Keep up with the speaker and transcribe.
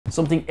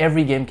Something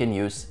every game can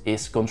use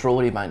is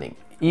control rebinding,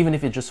 even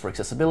if it's just for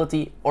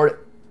accessibility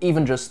or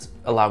even just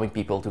allowing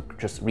people to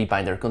just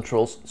rebind their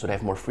controls so they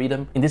have more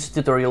freedom. In this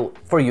tutorial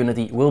for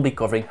Unity, we'll be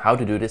covering how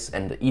to do this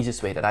and the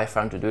easiest way that I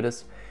found to do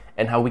this,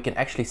 and how we can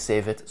actually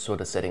save it so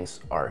the settings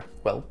are,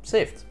 well,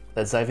 saved.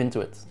 Let's dive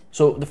into it.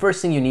 So the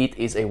first thing you need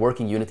is a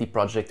working Unity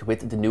project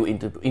with the new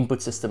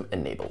input system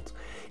enabled.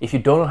 If you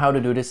don't know how to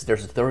do this,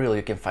 there's a tutorial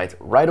you can find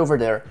right over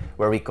there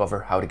where we cover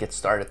how to get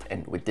started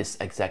and with this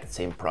exact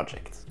same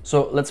project.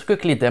 So let's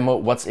quickly demo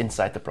what's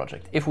inside the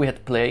project. If we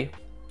hit play,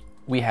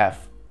 we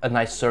have a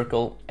nice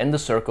circle, and the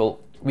circle,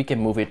 we can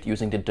move it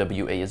using the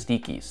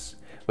WASD keys.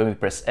 When we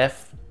press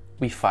F,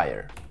 we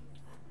fire.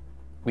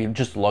 We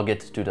just log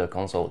it to the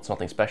console, it's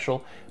nothing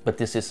special, but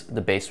this is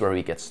the base where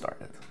we get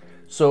started.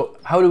 So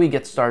how do we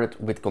get started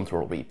with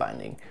control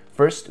rebinding?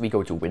 First, we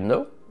go to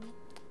Window,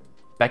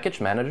 Package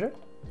Manager,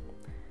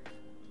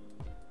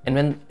 and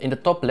then in the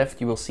top left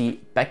you will see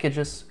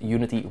Packages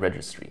Unity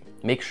Registry.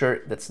 Make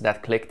sure that's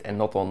that clicked and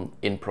not on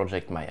In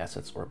Project My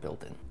Assets or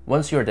Built-in.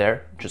 Once you're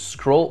there, just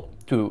scroll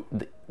to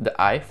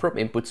the I from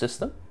Input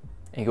System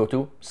and go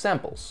to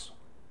Samples.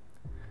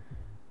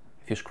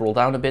 If you scroll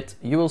down a bit,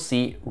 you will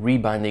see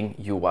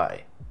Rebinding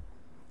UI.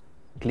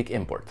 Click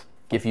Import.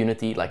 Give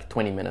Unity like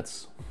 20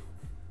 minutes.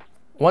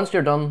 Once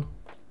you're done,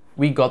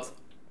 we got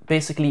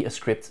basically a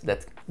script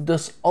that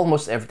does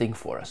almost everything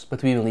for us,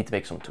 but we will need to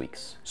make some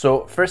tweaks.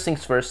 So first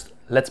things first,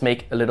 let's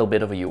make a little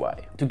bit of a UI.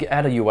 To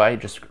add a UI,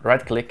 just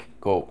right click,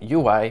 go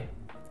UI,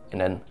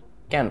 and then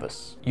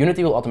Canvas.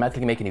 Unity will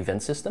automatically make an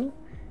event system,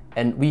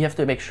 and we have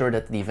to make sure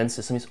that the event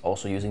system is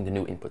also using the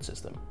new input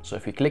system. So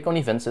if we click on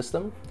event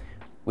system,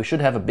 we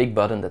should have a big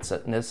button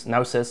that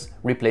now says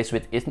replace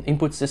with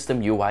input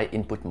system UI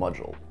input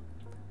module.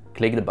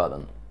 Click the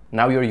button.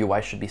 Now your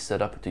UI should be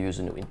set up to use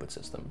a new input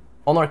system.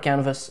 On our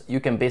canvas, you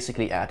can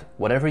basically add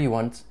whatever you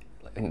want,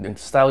 in the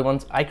style you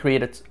want. I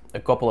created a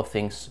couple of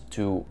things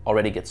to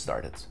already get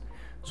started.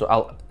 So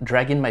I'll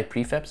drag in my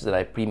prefabs that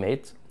I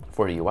pre-made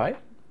for the UI,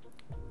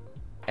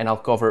 and I'll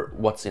cover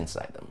what's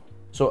inside them.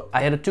 So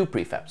I added two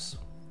prefabs.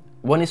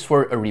 One is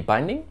for a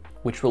rebinding,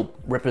 which will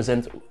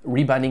represent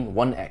rebinding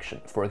one action.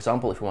 For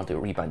example, if we want to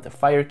rebind the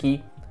fire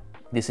key,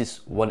 this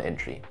is one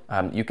entry.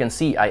 You can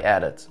see I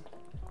added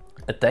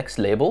a text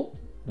label.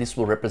 This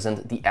will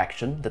represent the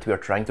action that we are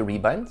trying to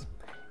rebind,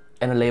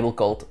 and a label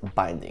called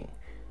binding.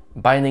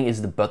 Binding is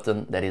the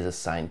button that is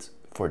assigned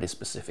for this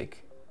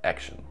specific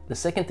action. The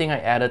second thing I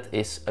added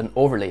is an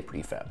overlay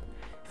prefab.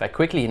 If I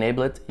quickly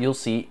enable it, you'll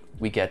see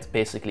we get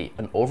basically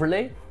an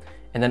overlay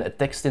and then a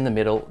text in the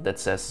middle that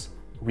says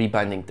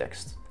rebinding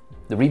text.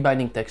 The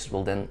rebinding text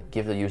will then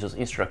give the users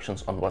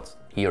instructions on what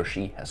he or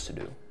she has to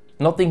do.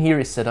 Nothing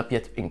here is set up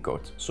yet in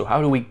code. So how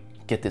do we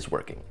get this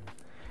working?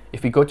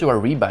 If we go to our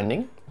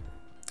rebinding,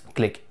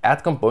 click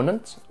Add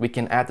Component, we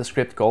can add a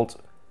script called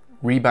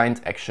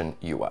Rebind Action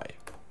UI.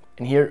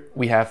 And here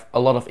we have a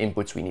lot of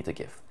inputs we need to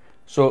give.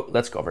 So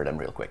let's cover them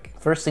real quick.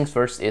 First things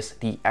first is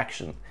the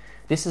action.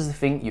 This is the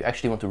thing you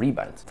actually want to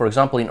rebind. For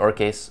example, in our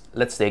case,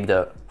 let's take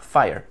the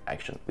fire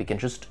action. We can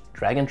just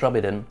drag and drop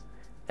it in,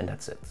 and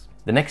that's it.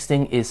 The next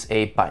thing is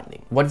a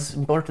binding. What is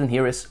important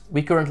here is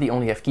we currently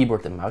only have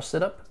keyboard and mouse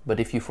set up, but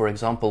if you, for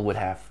example, would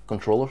have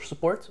controller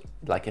support,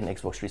 like an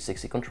Xbox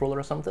 360 controller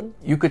or something,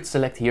 you could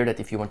select here that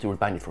if you want to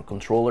rebind it for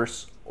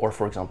controllers or,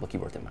 for example,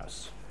 keyboard and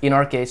mouse. In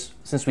our case,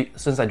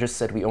 since I just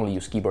said we only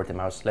use keyboard and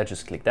mouse, let's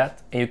just click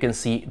that, and you can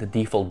see the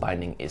default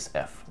binding is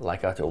F,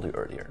 like I told you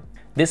earlier.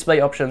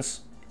 Display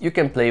options, you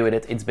can play with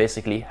it. It's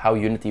basically how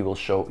Unity will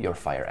show your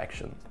fire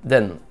action.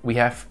 Then we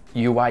have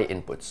UI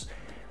inputs.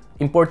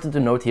 Important to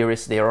note here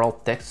is they are all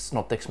texts,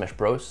 not TextMesh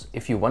Pros.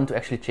 If you want to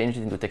actually change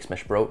it into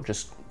TextMesh Pro,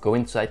 just go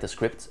inside the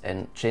script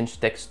and change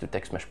text to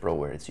TextMesh Pro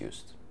where it's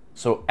used.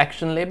 So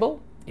action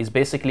label is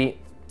basically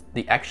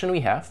the action we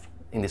have,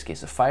 in this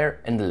case a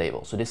fire, and the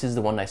label. So this is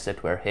the one I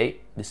said where,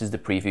 hey, this is the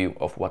preview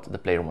of what the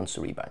player wants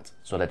to rebind.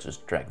 So let's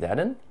just drag that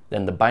in.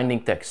 Then the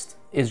binding text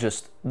is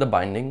just the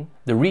binding.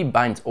 The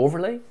rebind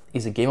overlay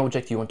is a game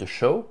object you want to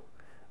show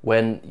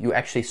when you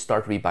actually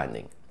start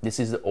rebinding.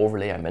 This is the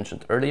overlay I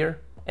mentioned earlier.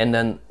 And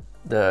then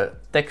the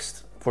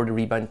text for the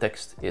rebind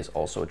text is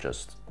also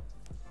just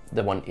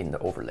the one in the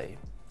overlay.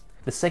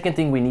 The second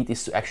thing we need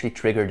is to actually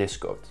trigger this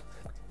code.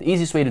 The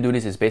easiest way to do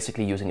this is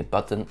basically using a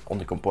button on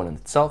the component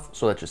itself.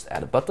 So let's just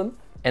add a button,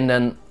 and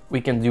then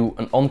we can do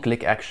an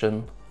on-click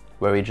action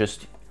where we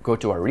just go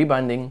to our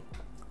rebinding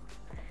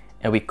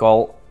and we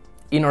call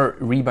in our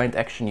rebind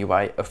action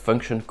UI a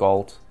function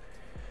called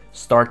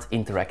start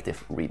interactive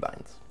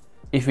rebind.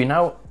 If we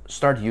now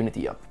start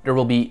Unity up, there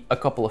will be a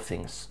couple of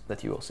things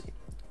that you will see.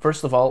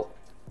 First of all,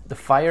 the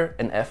fire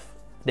and F,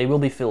 they will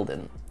be filled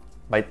in.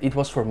 But it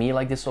was for me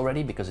like this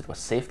already because it was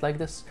saved like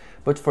this.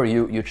 But for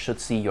you, you should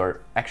see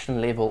your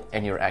action label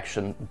and your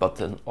action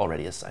button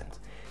already assigned.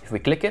 If we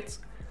click it,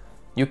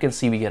 you can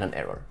see we get an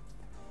error.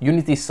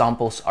 Unity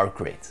samples are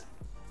great.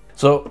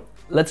 So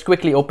let's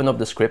quickly open up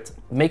the script,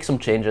 make some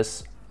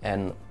changes,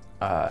 and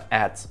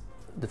add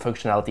the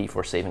functionality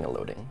for saving and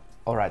loading.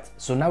 All right,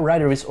 so now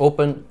Rider is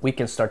open, we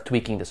can start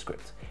tweaking the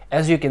script.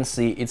 As you can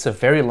see, it's a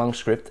very long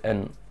script,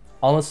 and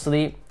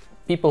Honestly,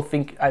 people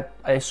think, I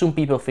assume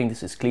people think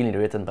this is cleanly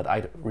written, but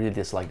I really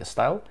dislike the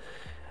style.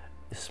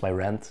 This is my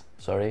rant,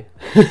 sorry.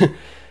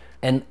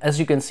 And as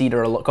you can see,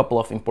 there are a couple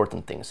of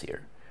important things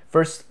here.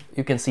 First,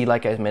 you can see,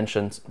 like I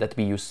mentioned, that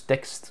we use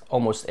text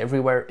almost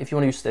everywhere. If you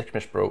want to use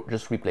TextMesh Pro,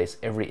 just replace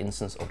every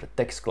instance of the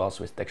text class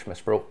with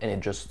TextMesh Pro and it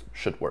just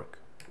should work.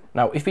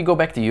 Now, if we go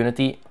back to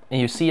Unity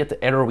and you see at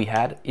the error we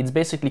had, it's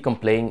basically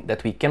complaining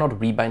that we cannot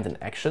rebind an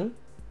action,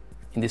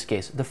 in this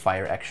case, the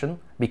fire action,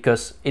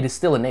 because it is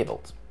still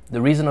enabled.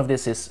 The reason of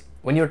this is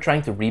when you're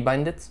trying to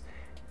rebind it,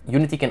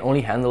 Unity can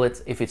only handle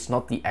it if it's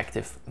not the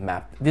active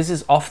map. This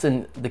is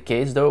often the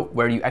case though,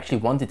 where you actually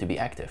want it to be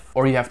active,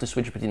 or you have to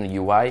switch between a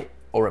UI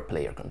or a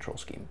player control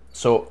scheme.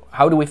 So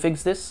how do we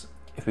fix this?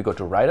 If we go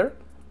to Rider,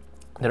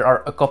 there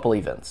are a couple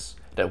events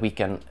that we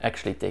can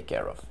actually take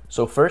care of.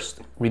 So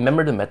first,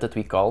 remember the method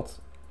we called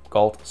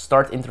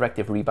start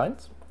interactive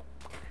rebind.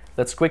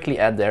 Let's quickly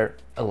add there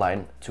a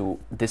line to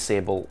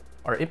disable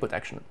our input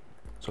action.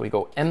 So we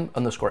go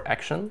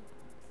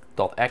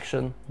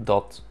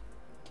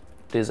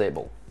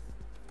m_action.action.disable.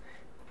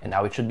 And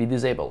now it should be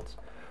disabled.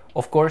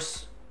 Of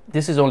course,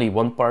 this is only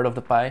one part of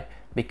the pie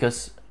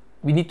because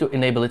we need to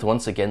enable it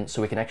once again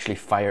so we can actually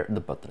fire the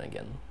button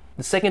again.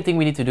 The second thing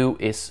we need to do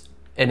is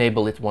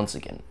enable it once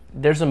again.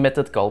 There's a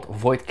method called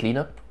void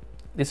cleanup.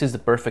 This is the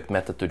perfect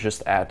method to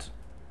just add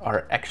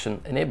our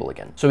action enable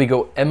again. So we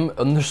go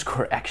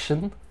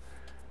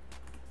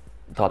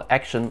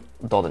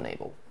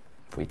m_action.action.enable.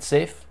 If we hit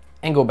save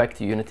and go back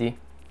to Unity,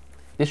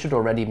 this should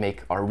already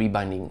make our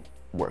rebinding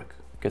work.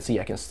 You can see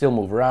I can still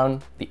move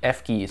around. The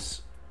F key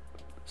is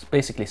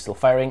basically still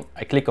firing.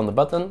 I click on the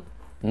button,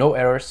 no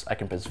errors. I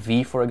can press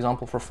V, for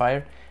example, for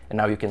fire. And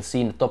now you can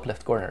see in the top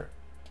left corner,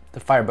 the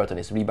fire button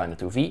is rebinded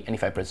to V. And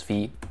if I press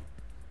V,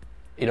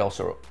 it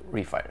also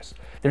refires.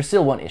 There's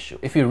still one issue.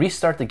 If you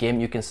restart the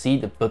game, you can see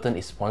the button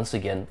is once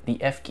again the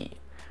F key.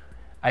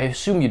 I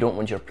assume you don't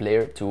want your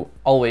player to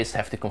always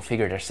have to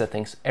configure their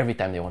settings every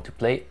time they want to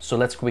play. So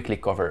let's quickly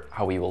cover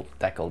how we will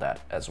tackle that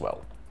as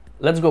well.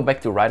 Let's go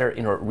back to Rider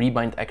in our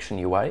rebind action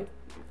UI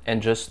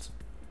and just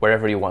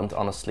wherever you want,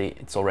 honestly,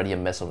 it's already a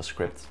mess of a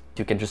script.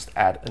 You can just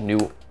add a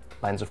new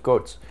lines of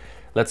code.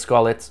 Let's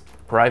call it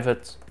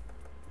private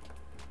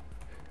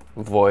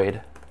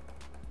void,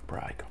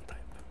 I can't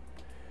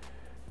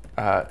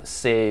type,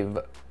 save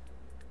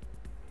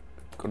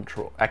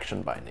control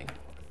action binding.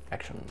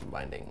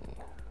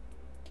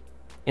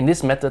 In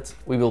this method,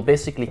 we will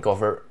basically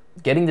cover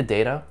getting the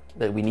data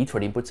that we need for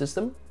the input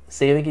system,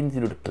 saving it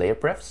into the player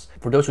prefs.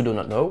 For those who do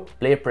not know,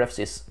 player prefs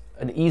is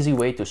an easy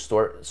way to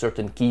store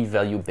certain key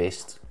value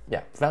based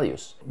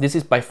values. This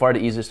is by far the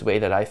easiest way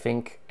that I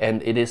think,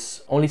 and it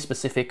is only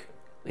specific.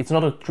 It's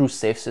not a true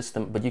save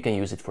system, but you can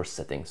use it for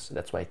settings.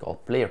 That's why I call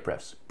player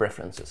prefs,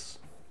 preferences.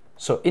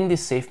 So in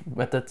this save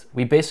method,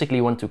 we basically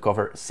want to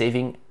cover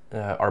saving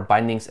our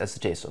bindings as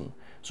JSON.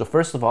 So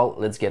first of all,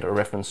 let's get a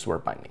reference to our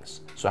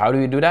bindings. So how do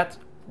we do that?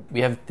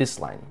 We have this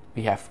line.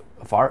 We have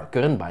var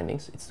current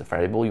bindings. It's the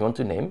variable you want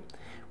to name.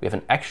 We have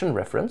an action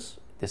reference.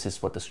 This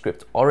is what the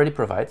script already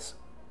provides.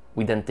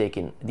 We then take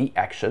in the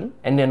action,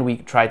 and then we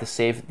try to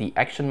save the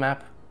action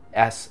map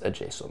as a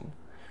JSON.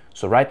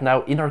 So right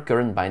now in our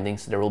current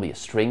bindings, there will be a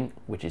string,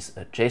 which is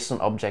a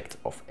JSON object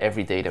of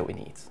every data we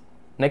need.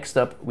 Next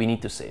up, we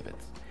need to save it.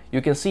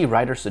 You can see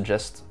Rider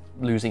suggests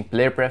using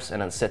player prefs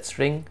and then set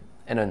string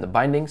and then the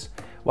bindings.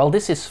 While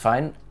this is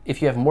fine,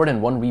 if you have more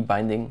than one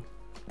rebinding,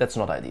 that's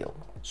not ideal.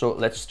 So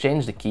let's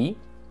change the key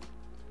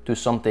to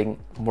something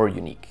more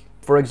unique.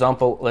 For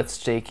example, let's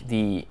take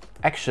the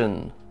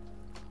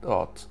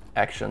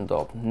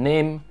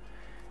action.action.name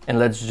and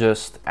let's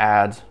just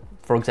add,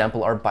 for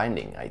example, our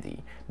binding ID.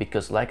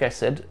 Because like I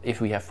said,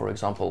 if we have, for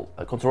example,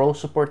 a controller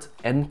support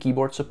and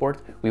keyboard support,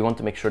 we want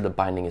to make sure the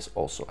binding is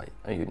also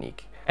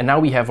unique. And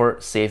now we have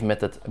our save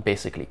method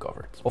basically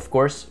covered. Of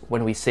course,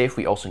 when we save,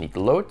 we also need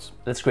to load.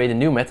 Let's create a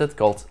new method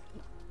called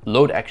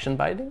load action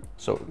binding.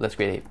 So let's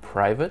create a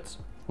private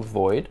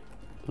void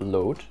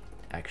load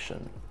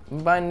action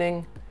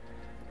binding.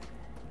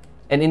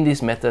 And in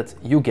this method,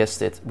 you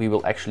guessed it, we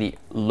will actually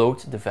load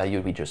the value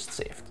we just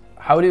saved.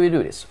 How do we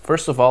do this?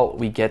 First of all,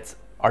 we get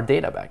our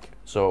data back.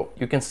 So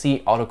you can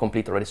see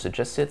autocomplete already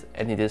suggests it,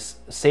 and it is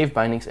save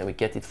bindings, and we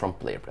get it from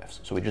player prefs.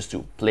 So we just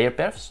do player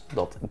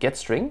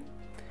prefs.getString.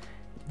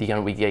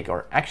 Then we take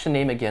our action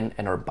name again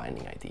and our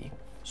binding ID.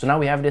 So now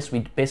we have this,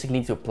 we basically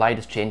need to apply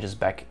these changes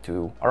back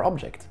to our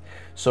object.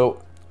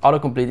 So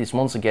autocomplete is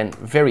once again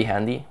very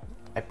handy.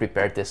 I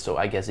prepared this, so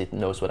I guess it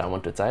knows what I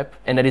want to type.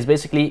 And that is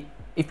basically,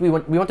 if we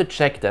want to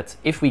check that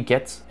if we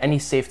get any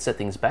saved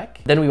settings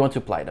back, then we want to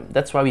apply them.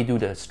 That's why we do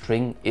the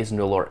string is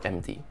null or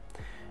empty,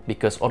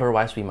 because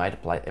otherwise we might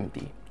apply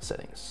empty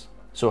settings.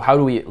 So how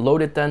do we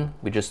load it then?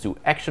 We just do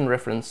action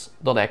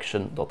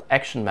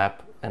reference.action.action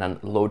map and then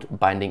load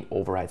binding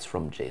overrides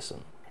from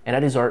JSON. And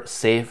that is our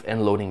save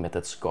and loading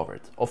methods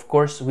covered. Of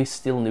course, we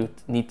still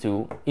need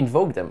to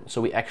invoke them,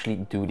 so we actually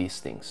do these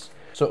things.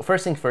 So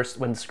first thing first,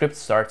 when the script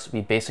starts,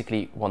 we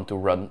basically want to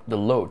run the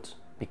load,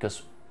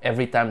 because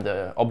every time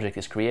the object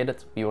is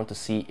created, we want to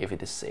see if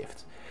it is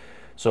saved.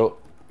 So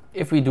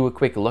if we do a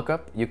quick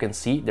lookup, you can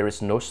see there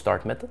is no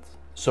start method.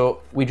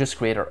 So we just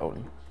create our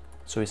own.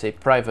 So we say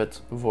private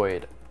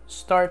void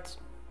start,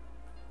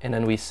 and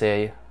then we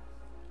say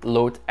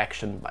load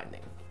action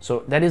binding.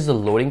 So that is the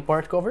loading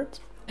part covered.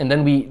 And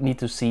then we need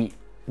to see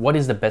what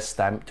is the best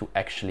time to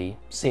actually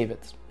save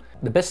it.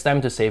 The best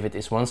time to save it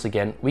is, once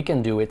again, we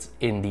can do it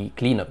in the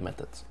cleanup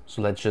method.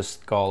 So let's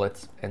just call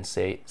it and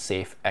say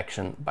save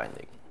action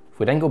binding. If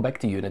we then go back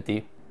to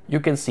Unity, you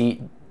can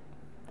see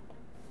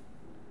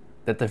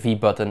that the V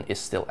button is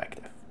still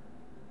active.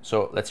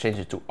 So let's change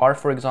it to R,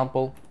 for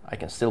example. I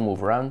can still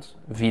move around.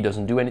 V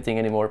doesn't do anything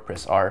anymore,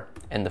 press R,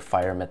 and the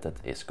fire method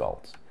is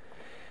called.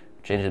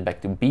 Change it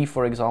back to B,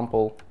 for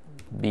example.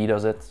 B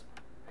does it.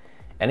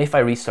 And if I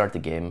restart the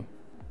game,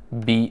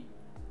 B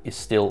is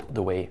still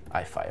the way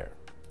I fire.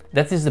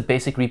 That is the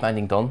basic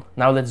rebinding done.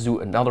 Now let's do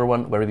another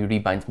one where we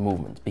rebind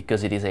movement,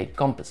 because it is a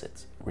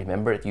composite.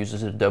 Remember, it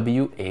uses the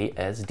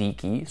WASD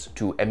keys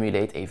to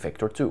emulate a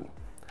vector 2.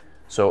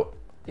 So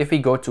if we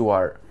go to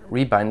our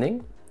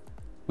rebinding,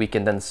 we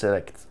can then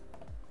select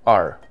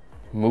our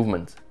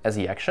movement as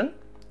the action,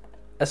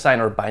 assign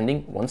our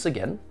binding once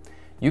again.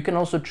 You can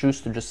also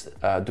choose to just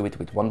do it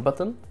with one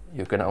button.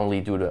 You can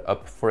only do the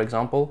up, for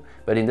example,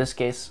 but in this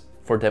case,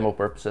 for demo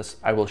purposes,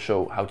 I will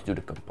show how to do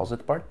the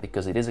composite part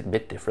because it is a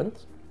bit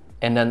different.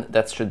 And then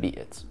that should be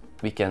it.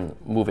 We can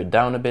move it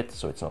down a bit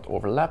so it's not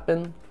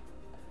overlapping.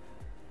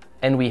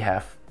 And we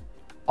have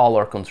all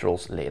our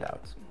controls laid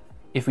out.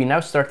 If we now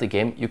start the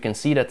game, you can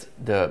see that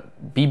the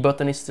B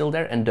button is still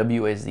there and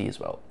WSD as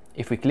well.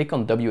 If we click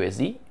on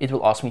WSD, it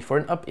will ask me for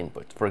an up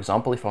input. For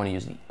example, if I want to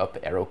use the up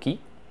arrow key,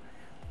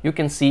 you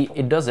can see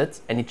it does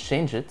it and it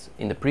changes it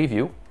in the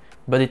preview,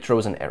 but it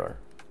throws an error.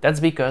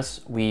 That's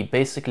because we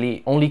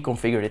basically only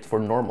configured it for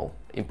normal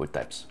input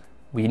types.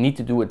 We need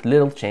to do a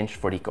little change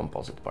for the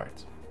composite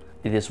part.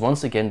 It is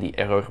once again the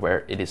error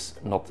where it is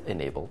not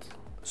enabled.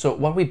 So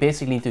what we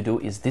basically need to do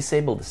is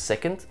disable the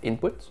second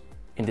input.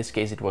 In this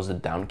case, it was the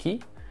down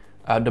key,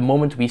 the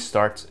moment we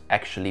start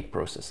actually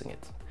processing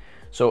it.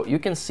 So you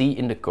can see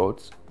in the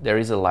code, there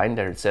is a line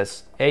there that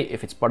says, hey,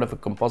 if it's part of a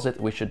composite,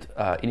 we should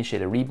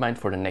initiate a rebind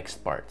for the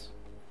next part.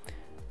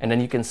 And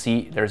then you can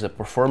see there's a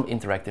perform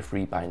interactive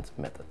rebind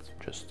method.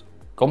 Just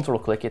control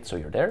click it so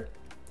you're there.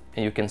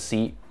 And you can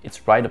see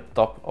it's right up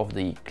top of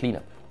the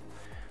cleanup.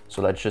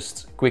 So let's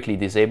just quickly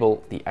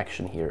disable the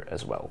action here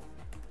as well.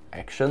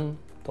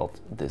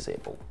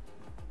 Action.disable.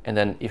 And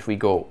then if we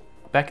go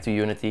back to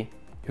Unity,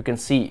 you can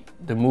see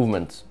the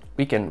movement.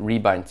 We can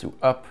rebind to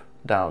up,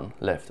 down,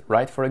 left,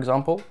 right, for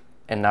example.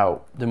 And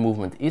now the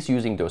movement is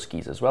using those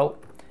keys as well.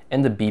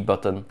 And the B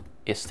button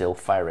is still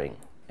firing.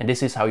 And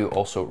this is how you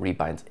also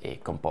rebind a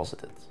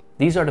composite.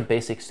 These are the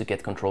basics to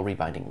get control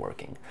rebinding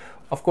working.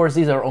 Of course,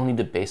 these are only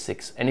the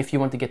basics, and if you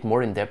want to get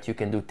more in depth, you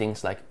can do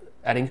things like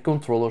adding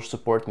controller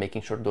support,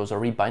 making sure those are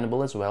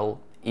rebindable as well,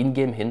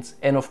 in-game hints,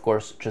 and of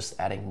course, just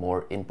adding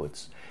more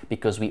inputs,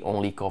 because we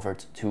only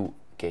covered 2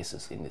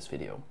 cases in this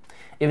video.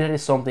 If that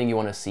is something you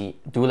want to see,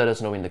 do let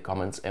us know in the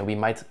comments, and we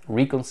might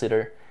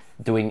reconsider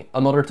doing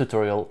another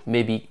tutorial,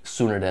 maybe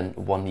sooner than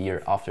 1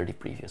 year after the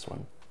previous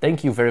one.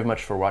 Thank you very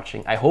much for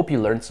watching. I hope you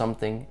learned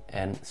something,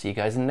 and see you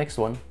guys in the next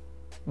one.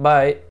 Bye!